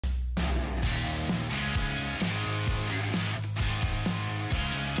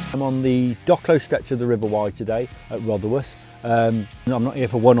I'm on the dock-low stretch of the River Wye today at Rotherwas. I'm not here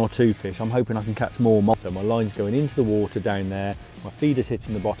for 1 or 2 fish. I'm hoping I can catch more. So my line's going into the water down there. My feeder's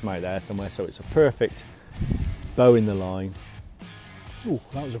hitting the bottom out there somewhere, so it's a perfect bow in the line. Oh,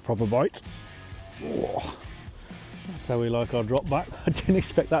 that was a proper bite. Oh, that's how we like our drop back. I didn't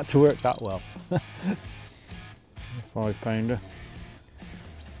expect that to work that well. 5-pounder.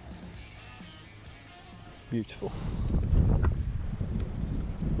 Beautiful.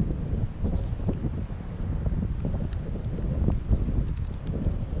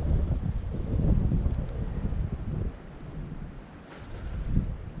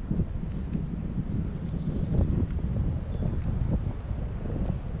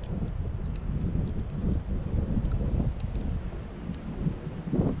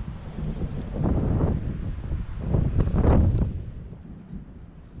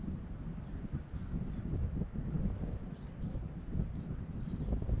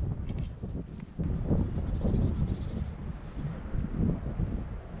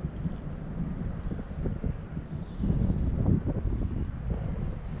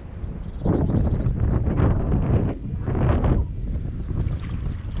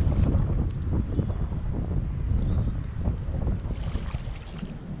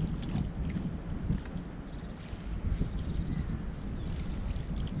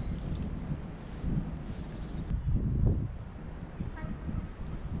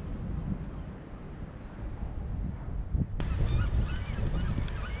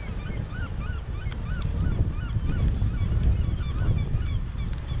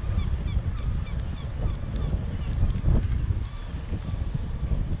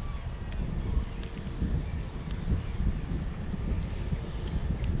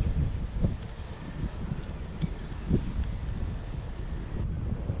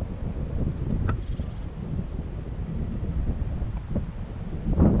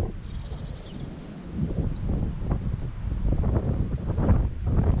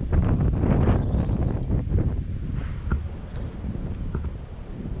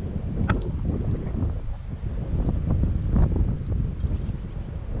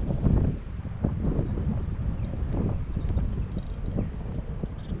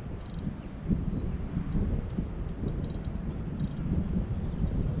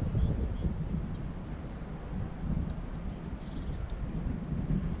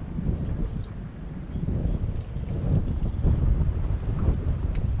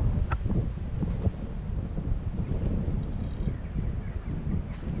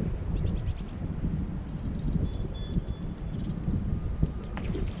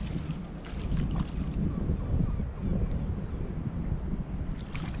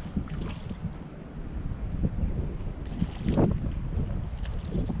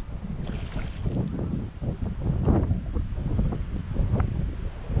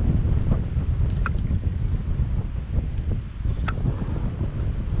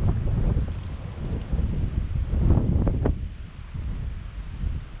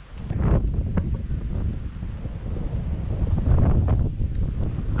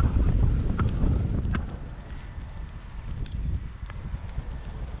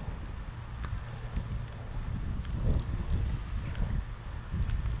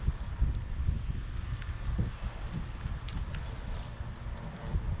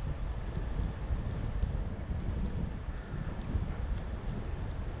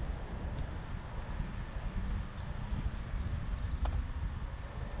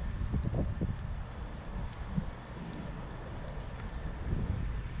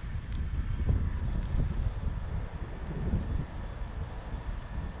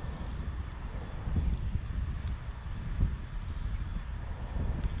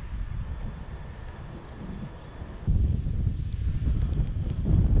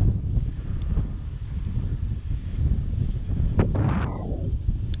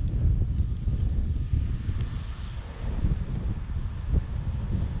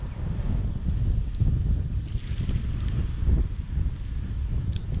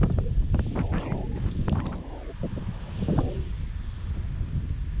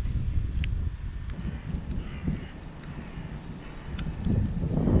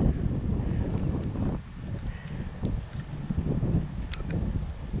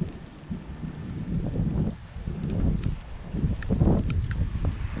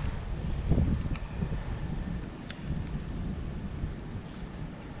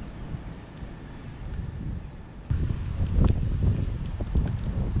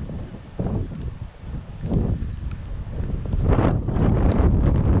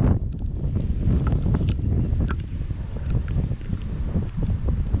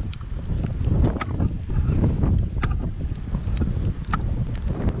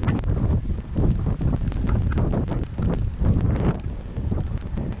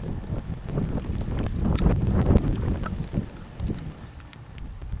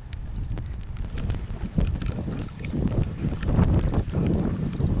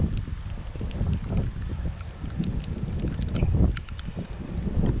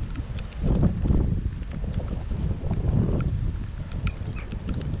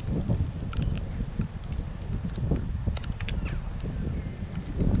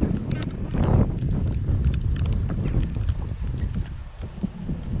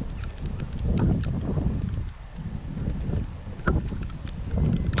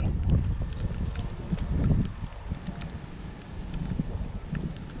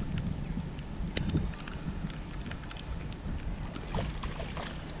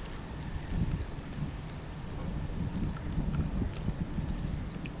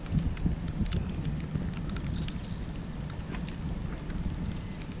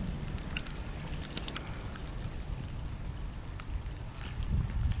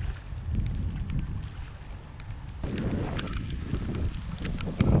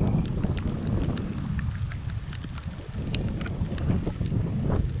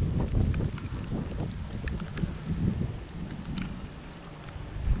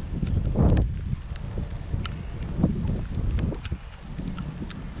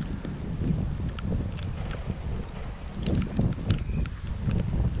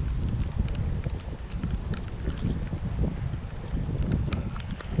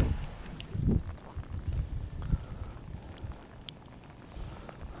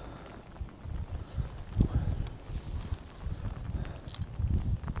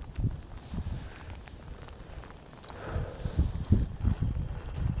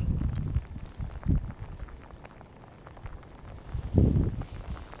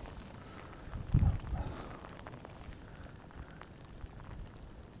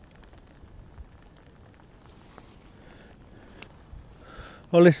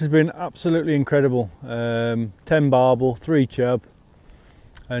 Well, this has been absolutely incredible. 10 barbel, 3 chub,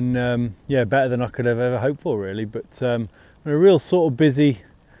 and yeah, better than I could have ever hoped for, really. But a real sort of busy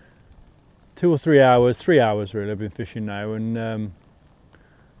 2 or 3 hours, 3 hours really I've been fishing now, and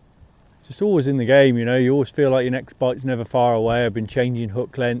just always in the game, you know. You always feel like your next bite's never far away. I've been changing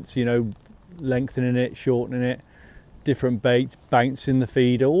hook lengths, you know, lengthening it, shortening it, different baits, bouncing the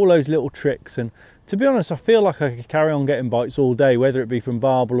feeder, all those little tricks. And to be honest, I feel like I could carry on getting bites all day, whether it be from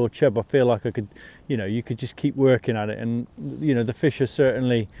barbel or chub. I feel like I could, you know, you could just keep working at it, and you know, the fish are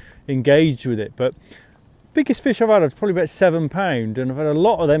certainly engaged with it. But biggest fish I've had is probably about £7, and I've had a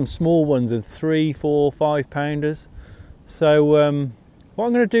lot of them small ones and 3, 4, 5 pounders. So what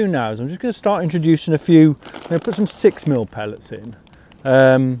I'm going to do now is I'm just going to start introducing a few. I'm going to put some 6mm pellets in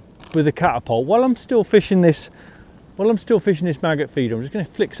with a catapult while I'm still fishing this. While I'm still fishing this maggot feeder, I'm just going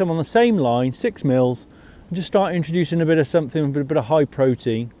to flick some on the same line, 6mm, and just start introducing a bit of something, a bit of high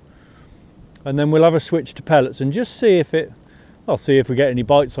protein, and then we'll have a switch to pellets and just see if it. I'll see if we get any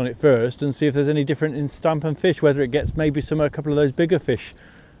bites on it first, and see if there's any different in stamp and fish, whether it gets maybe a couple of those bigger fish,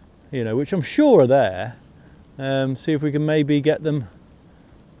 you know, which I'm sure are there. See if we can maybe get them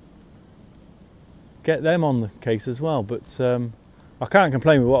on the case as well. But I can't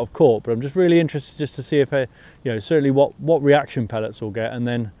complain with what I've caught, but I'm just really interested just to see if you know, certainly what reaction pellets will get, and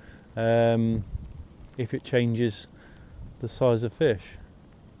then if it changes the size of fish.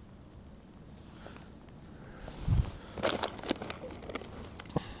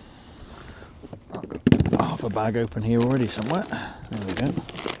 I've got half a bag open here already somewhere. There we go.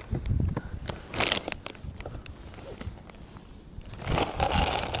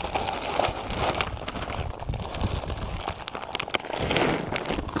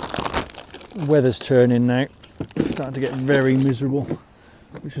 Weather's turning now, it's starting to get very miserable,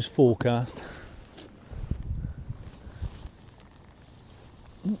 which is forecast.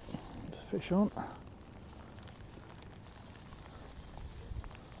 There's a fish on.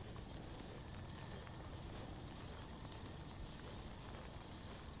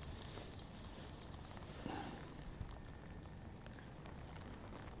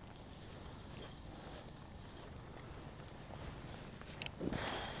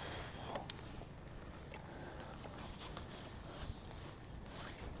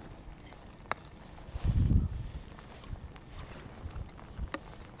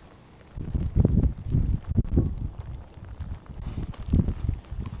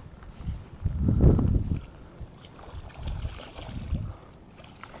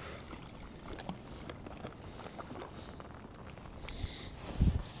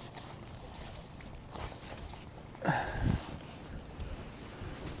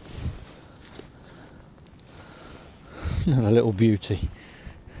 Another little beauty.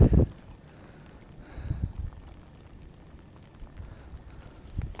 And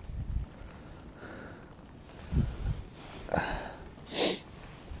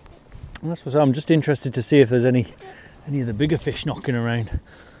that's what I'm just interested to see if there's any of the bigger fish knocking around.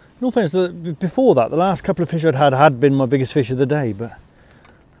 In all fairness, before that, the last couple of fish I'd had been my biggest fish of the day, but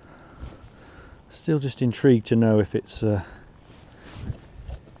still just intrigued to know if it's if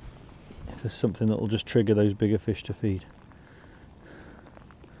there's something that will just trigger those bigger fish to feed.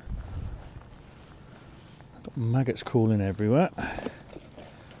 Got maggots crawling everywhere.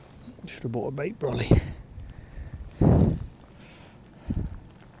 Should have bought a bait brolly.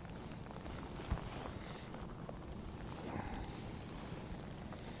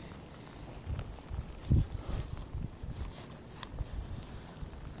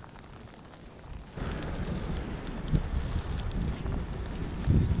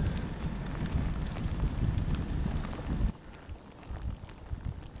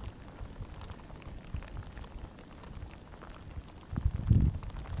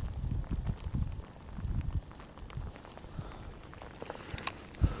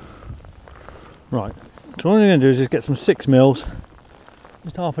 Right, so what I'm going to do is just get some 6mm,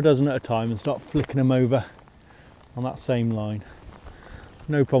 just half a dozen at a time, and start flicking them over on that same line.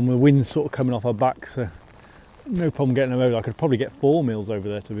 No problem, the wind's sort of coming off our back, so no problem getting them over. I could probably get 4mm over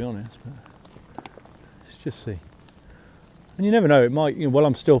there, to be honest, but let's just see. And you never know, it might, you know, while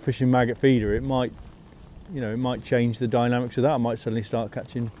I'm still fishing maggot feeder, it might, you know, it might change the dynamics of that. I might suddenly start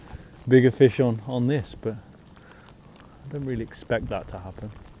catching bigger fish on this, but I don't really expect that to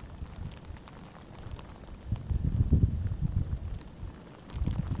happen.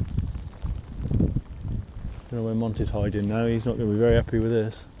 I don't know where Monty's hiding now. He's not going to be very happy with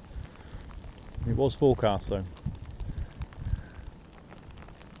this. It was forecast though.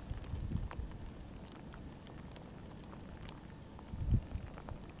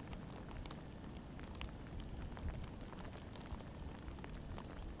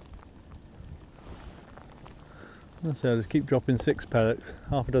 So I'll just keep dropping 6 pellets,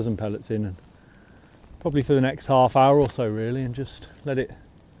 half a dozen pellets in, and probably for the next half hour or so really, and just let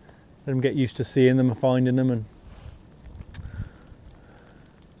them get used to seeing them and finding them, and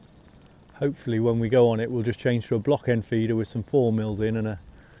hopefully when we go on it we'll just change to a block end feeder with some 4 mils in and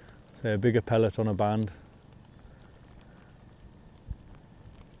a bigger pellet on a band.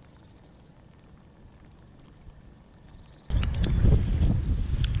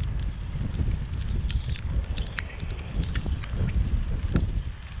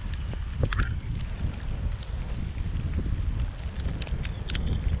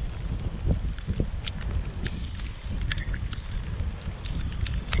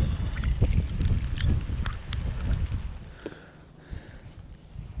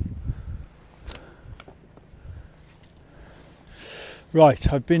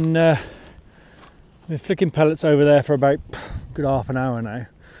 Right, I've been flicking pellets over there for about a good half an hour now,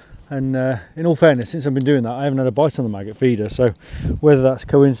 and in all fairness, since I've been doing that I haven't had a bite on the maggot feeder, so whether that's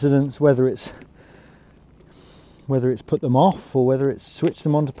coincidence, whether it's put them off or whether it's switched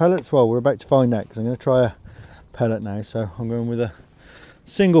them onto pellets, well, we're about to find out, because I'm going to try a pellet now. So I'm going with a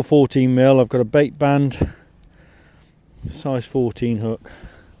single 14 mil. I've got a bait band, size 14 hook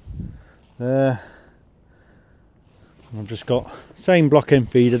there. I've just got same block end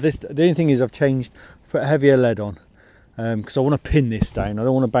feeder. The only thing is I've changed, put a heavier lead on, because I want to pin this down. I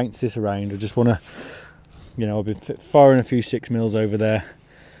don't want to bounce this around. I just want to, you know, I've been firing a few 6 mils over there,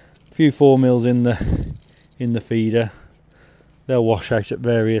 a few 4 mils in the feeder. They'll wash out at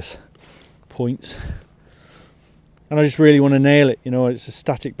various points, and I just really want to nail it. You know, it's a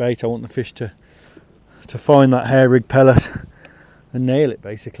static bait. I want the fish to find that hair rig pellet and nail it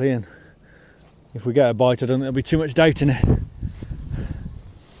basically, and if we get a bite, I don't think there'll be too much doubt in it.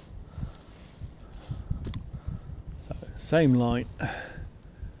 So, same line.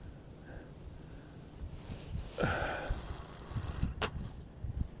 To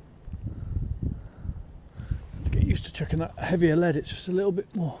get used to chucking that heavier lead, it's just a little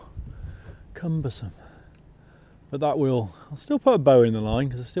bit more cumbersome. But that will, I'll still put a bow in the line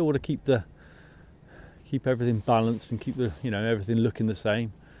because I still want to keep everything balanced and keep the, you know, everything looking the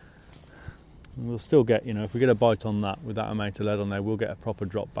same. And we'll still get, you know, if we get a bite on that with that amount of lead on there, we'll get a proper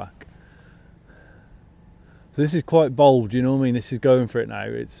drop back. So this is quite bold, you know what I mean? This is going for it now.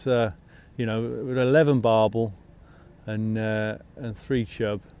 It's you know, with 11 barbel and 3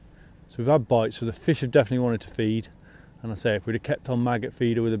 chub. So we've had bites, so the fish have definitely wanted to feed. And I say, if we'd have kept on maggot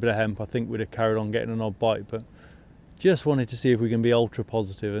feeder with a bit of hemp, I think we'd have carried on getting an odd bite. But just wanted to see if we can be ultra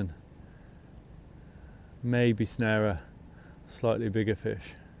positive and maybe snare a slightly bigger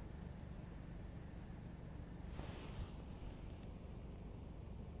fish.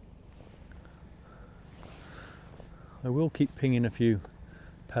 I will keep pinging a few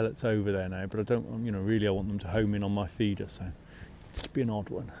pellets over there now, but I don't, you know, really I want them to home in on my feeder, so just be an odd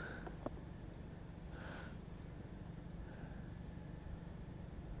one.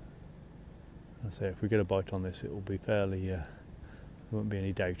 I say, if we get a bite on this, it will be fairly, there won't be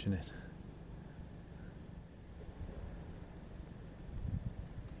any doubt in it.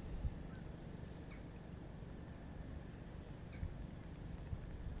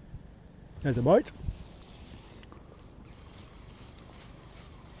 There's a bite.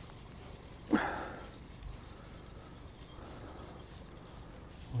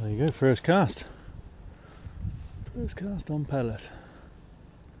 There you go, first cast. First cast on pellet.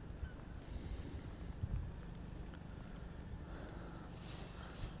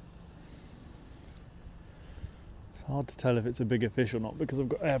 It's hard to tell if it's a bigger fish or not because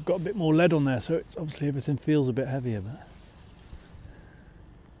I've got a bit more lead on there, so it's obviously everything feels a bit heavier. But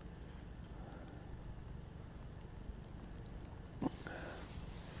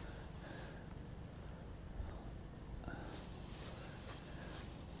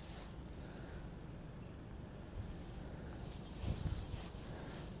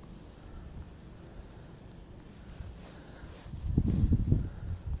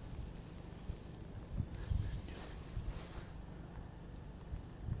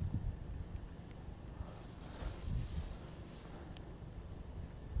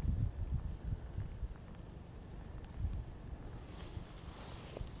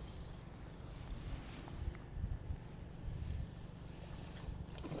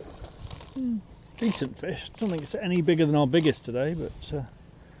decent fish. I don't think it's any bigger than our biggest today, but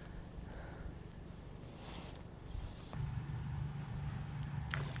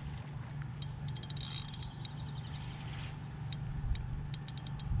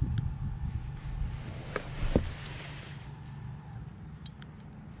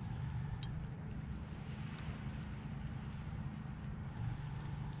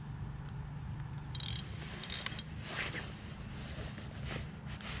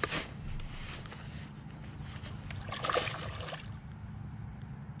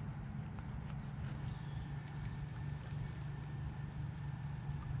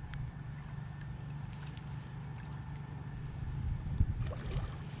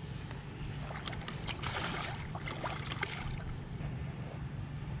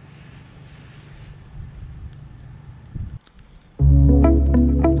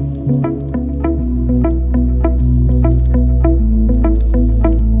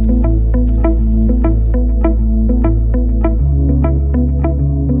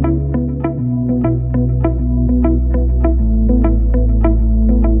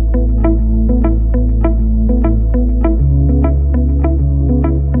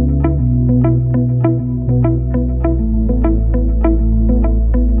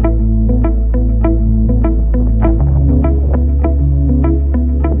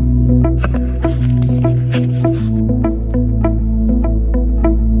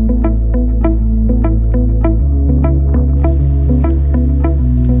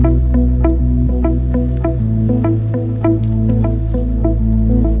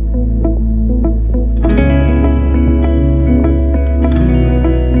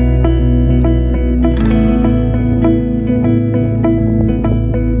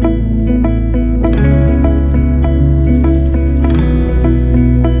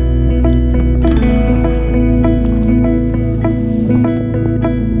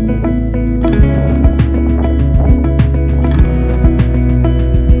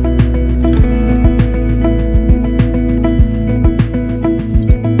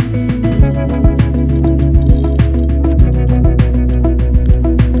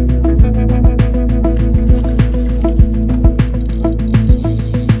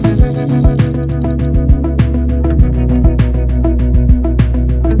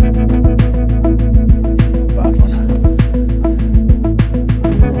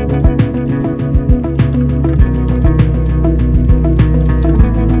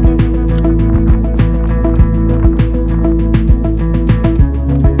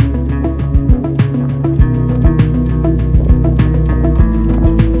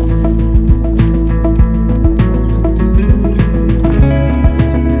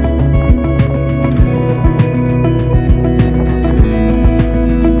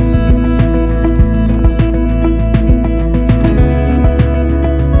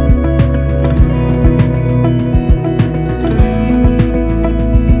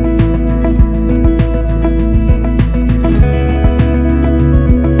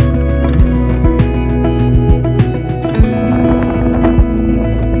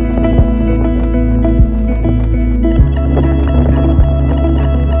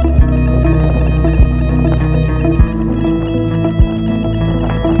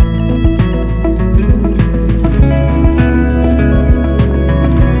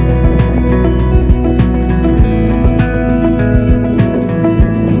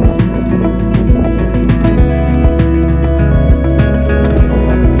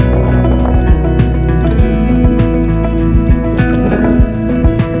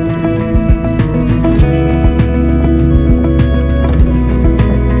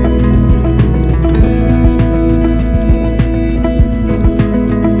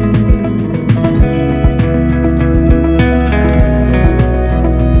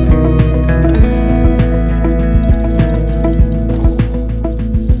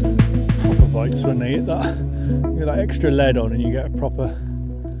extra lead on and you get a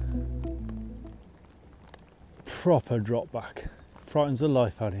proper drop back. Frightens the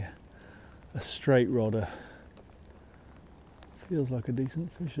life out of you. A straight rodder. Feels like a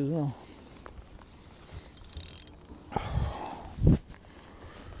decent fish as well.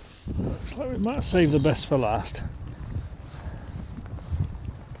 Looks like we might have saved the best for last.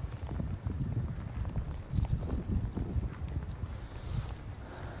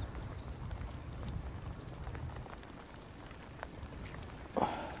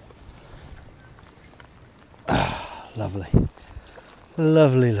 Lovely.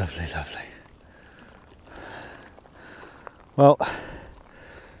 Lovely, lovely, lovely. Well,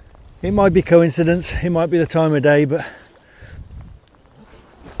 it might be coincidence, it might be the time of day, but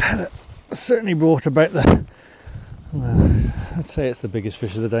pellet certainly brought about the, I'd say it's the biggest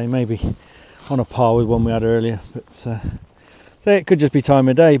fish of the day, maybe on a par with one we had earlier, but say it could just be time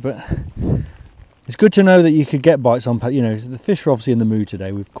of day, but it's good to know that you could get bites on, you know, the fish are obviously in the mood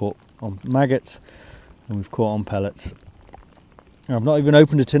today. We've caught on maggots and we've caught on pellets. And I've not even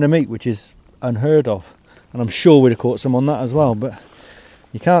opened a tin of meat, which is unheard of, and I'm sure we'd have caught some on that as well, but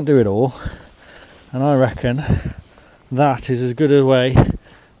you can't do it all, and I reckon that is as good a way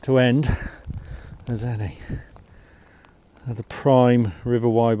to end as any. The prime River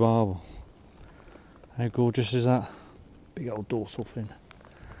Wye barbel. How gorgeous is that? Big old dorsal fin.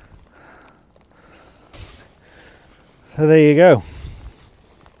 So there you go.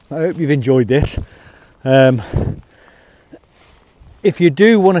 I hope you've enjoyed this. If you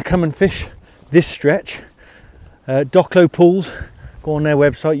do want to come and fish this stretch, Docklow Pools, go on their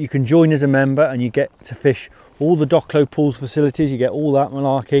website, you can join as a member and you get to fish all the Docklow Pools facilities, you get all that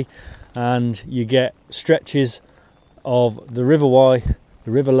malarkey, and you get stretches of the River Wye,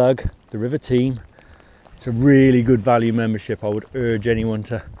 the River Lug, the River Team. It's a really good value membership. I would urge anyone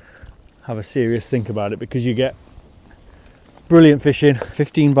to have a serious think about it, because you get brilliant fishing,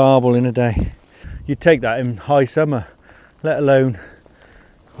 15 barbel in a day. You'd take that in high summer, let alone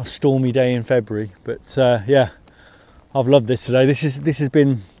a stormy day in February. But yeah, I've loved this today. This has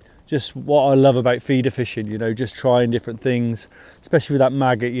been just what I love about feeder fishing, you know, just trying different things, especially with that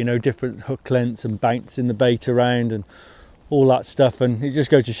maggot, you know, different hook lengths and bouncing the bait around and all that stuff. And it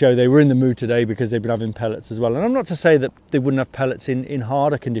just goes to show they were in the mood today because they've been having pellets as well. And I'm not to say that they wouldn't have pellets in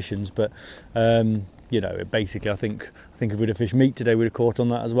harder conditions, but you know, basically I think if we'd have fished meat today, we'd have caught on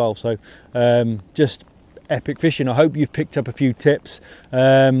that as well. So just epic fishing. I hope you've picked up a few tips,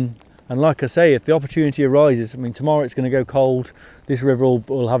 and like I say, if the opportunity arises, I mean, tomorrow it's going to go cold, this river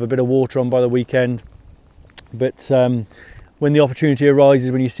will have a bit of water on by the weekend, but when the opportunity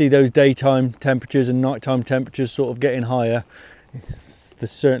arises, when you see those daytime temperatures and nighttime temperatures sort of getting higher,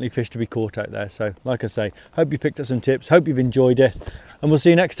 there's certainly fish to be caught out there. So like I say, hope you picked up some tips, hope you've enjoyed it, and we'll see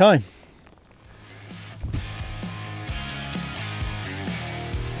you next time.